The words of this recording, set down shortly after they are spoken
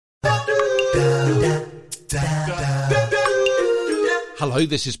Hello,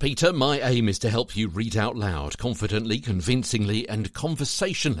 this is Peter. My aim is to help you read out loud, confidently, convincingly and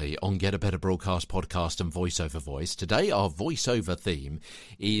conversationally on Get a Better Broadcast podcast and voiceover voice. Today, our voiceover theme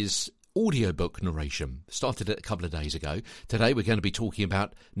is audiobook narration. Started it a couple of days ago. Today, we're going to be talking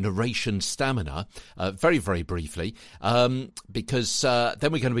about narration stamina, very, very briefly, because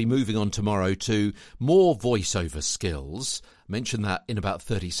then we're going to be moving on tomorrow to more voiceover skills. Mention that in about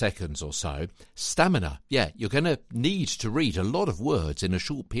 30 seconds or so. Stamina. Yeah, you're going to need to read a lot of words in a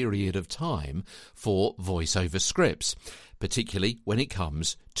short period of time for voiceover scripts, particularly when it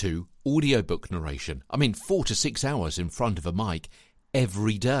comes to audiobook narration. I mean, 4 to 6 hours in front of a mic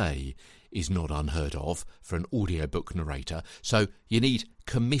every day is not unheard of for an audiobook narrator. So you need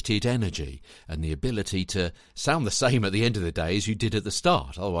committed energy and the ability to sound the same at the end of the day as you did at the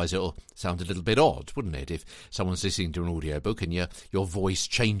start. Otherwise it'll sound a little bit odd, wouldn't it, if someone's listening to an audiobook and your voice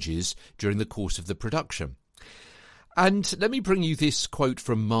changes during the course of the production. And let me bring you this quote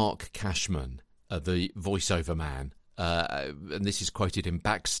from Mark Cashman, the voiceover man. And this is quoted in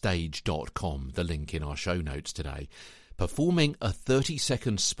backstage.com, the link in our show notes today. Performing a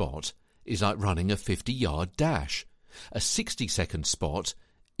 30-second spot is like running a 50-yard dash. A 60-second spot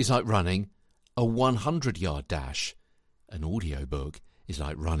is like running a 100-yard dash. An audiobook is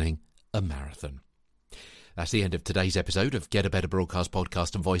like running a marathon. That's the end of today's episode of Get a Better Broadcast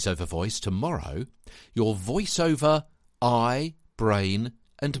podcast and voiceover voice. Tomorrow, your voiceover eye, brain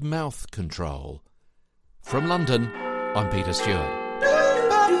and mouth control. From London, I'm Peter Stewart.